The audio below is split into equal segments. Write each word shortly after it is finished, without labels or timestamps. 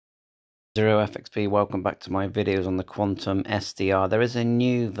0FXB, welcome back to my videos on the Quantum SDR. There is a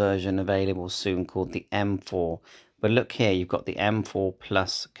new version available soon called the M4, but look here, you've got the M4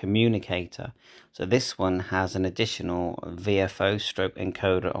 Plus Communicator. So this one has an additional VFO stroke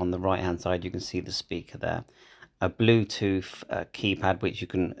encoder on the right hand side. You can see the speaker there, a Bluetooth keypad which you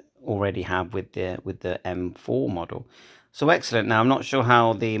can already have with the M4 model. So excellent. Now I'm not sure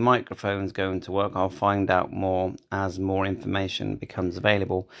how the microphone is going to work. I'll find out more as more information becomes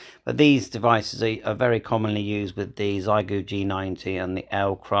available. But these devices are very commonly used with the Zygo G90 and the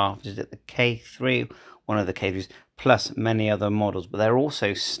L-Craft. Is it the K3? One of the K3s, plus many other models. But they're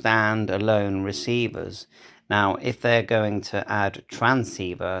also standalone receivers. Now, if they're going to add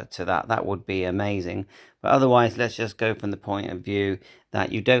transceiver to that, that would be amazing. But otherwise, let's just go from the point of view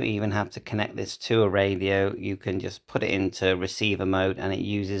that you don't even have to connect this to a radio. You can just put it into receiver mode and it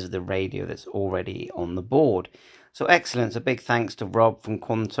uses the radio that's already on the board. So excellent. So big thanks to Rob from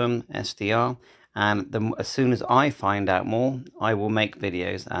Quantum SDR. And as soon as I find out more, I will make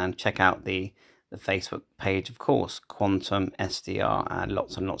videos and check out the Facebook page, of course, Quantum SDR, and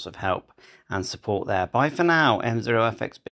lots of help and support there. Bye for now, M0FXB.